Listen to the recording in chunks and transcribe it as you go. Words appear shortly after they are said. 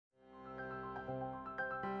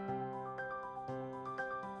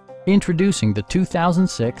Introducing the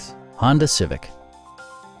 2006 Honda Civic.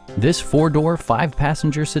 This four-door,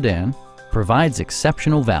 five-passenger sedan provides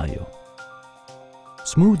exceptional value.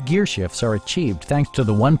 Smooth gear shifts are achieved thanks to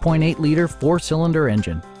the 1.8-liter four-cylinder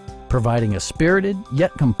engine, providing a spirited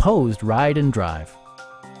yet composed ride and drive.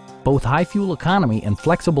 Both high fuel economy and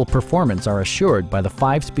flexible performance are assured by the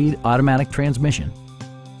 5-speed automatic transmission.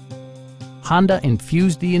 Honda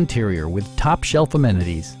infused the interior with top-shelf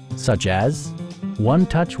amenities such as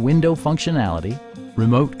one-touch window functionality,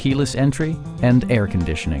 remote keyless entry, and air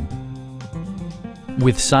conditioning.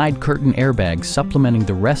 With side curtain airbags supplementing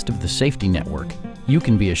the rest of the safety network, you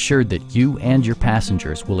can be assured that you and your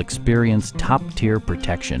passengers will experience top-tier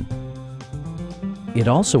protection. It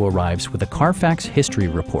also arrives with a Carfax history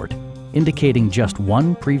report, indicating just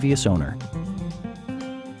one previous owner.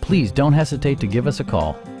 Please don't hesitate to give us a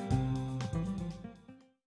call.